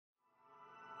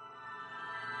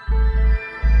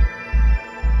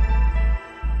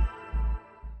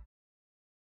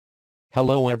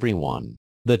Hello everyone.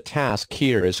 The task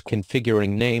here is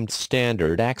configuring named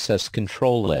standard access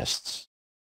control lists.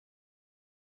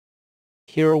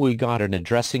 Here we got an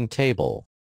addressing table.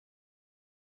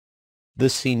 The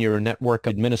Senior Network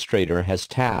Administrator has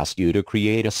tasked you to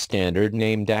create a standard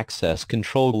named access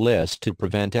control list to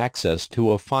prevent access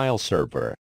to a file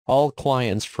server. All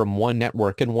clients from one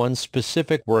network and one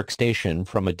specific workstation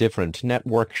from a different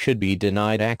network should be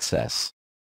denied access.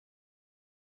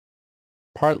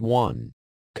 Part 1.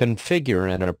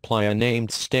 Configure and apply a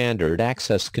named standard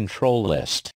access control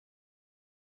list.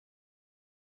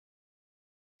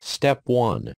 Step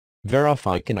 1.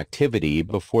 Verify connectivity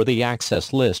before the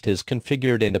access list is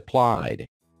configured and applied.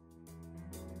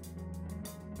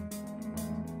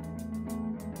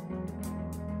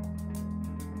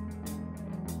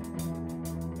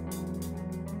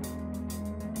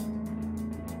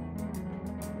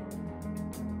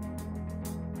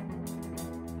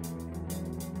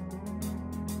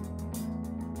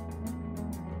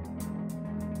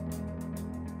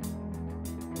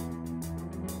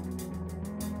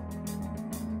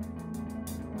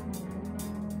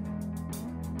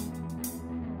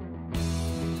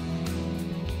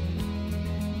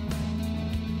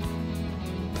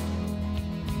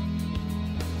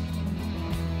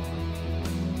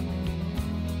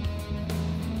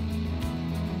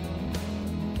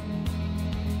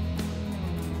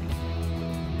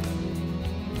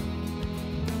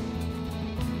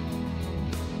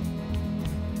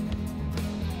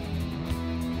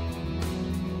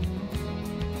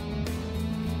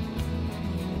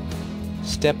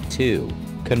 Step 2.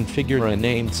 Configure a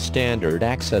named standard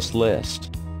access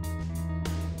list.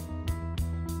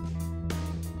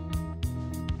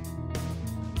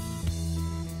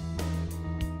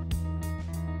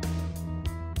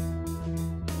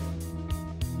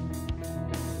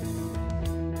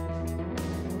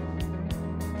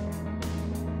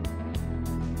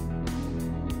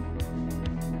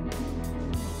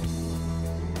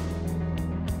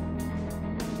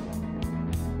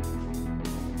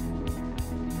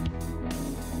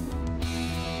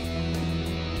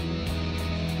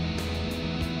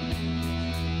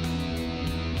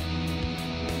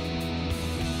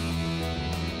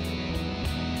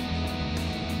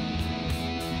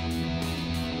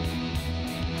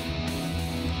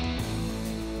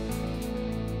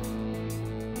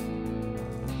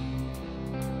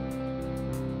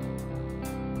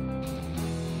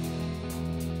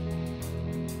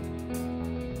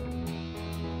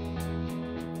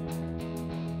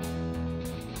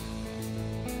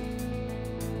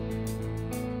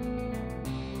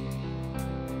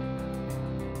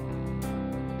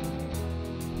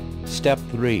 Step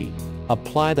 3.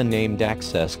 Apply the named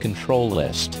access control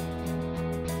list.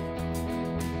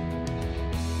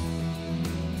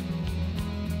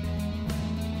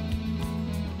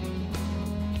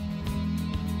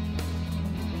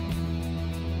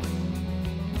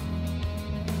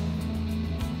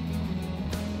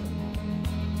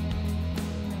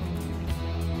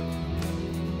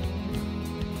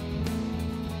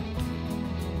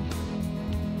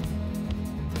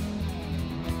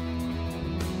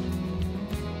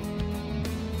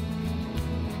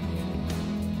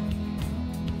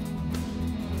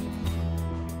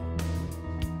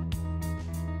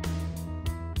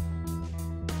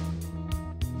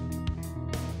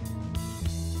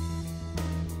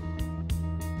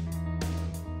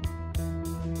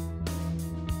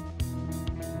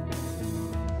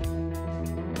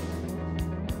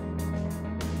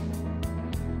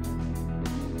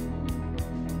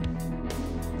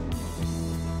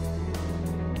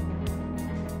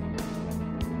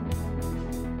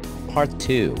 Part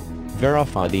 2.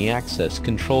 Verify the access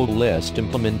control list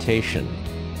implementation.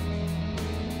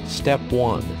 Step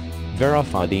 1.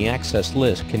 Verify the access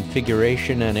list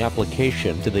configuration and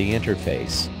application to the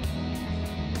interface.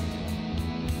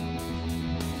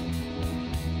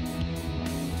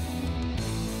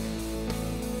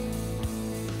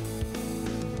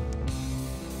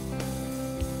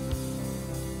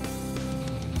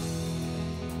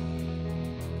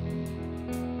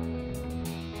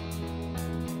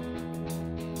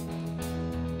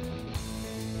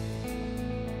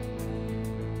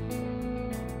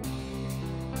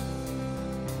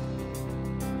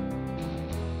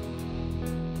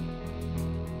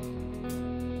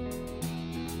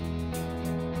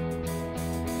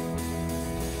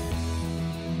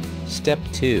 Step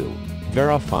 2.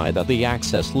 Verify that the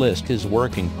access list is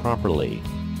working properly.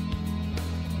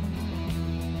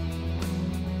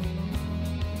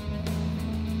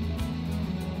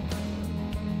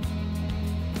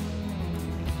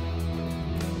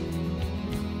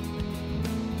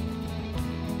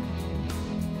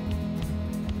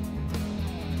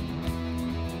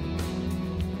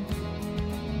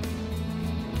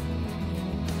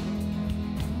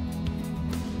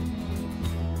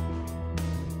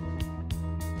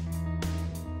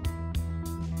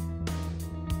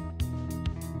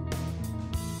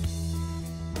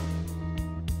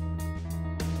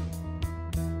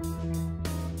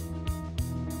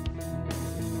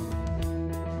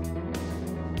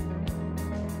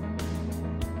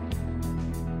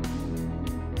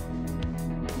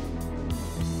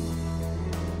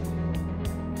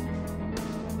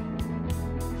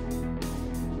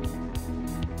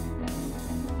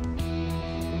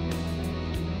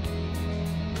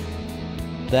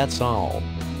 That's all.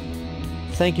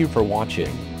 Thank you for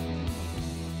watching.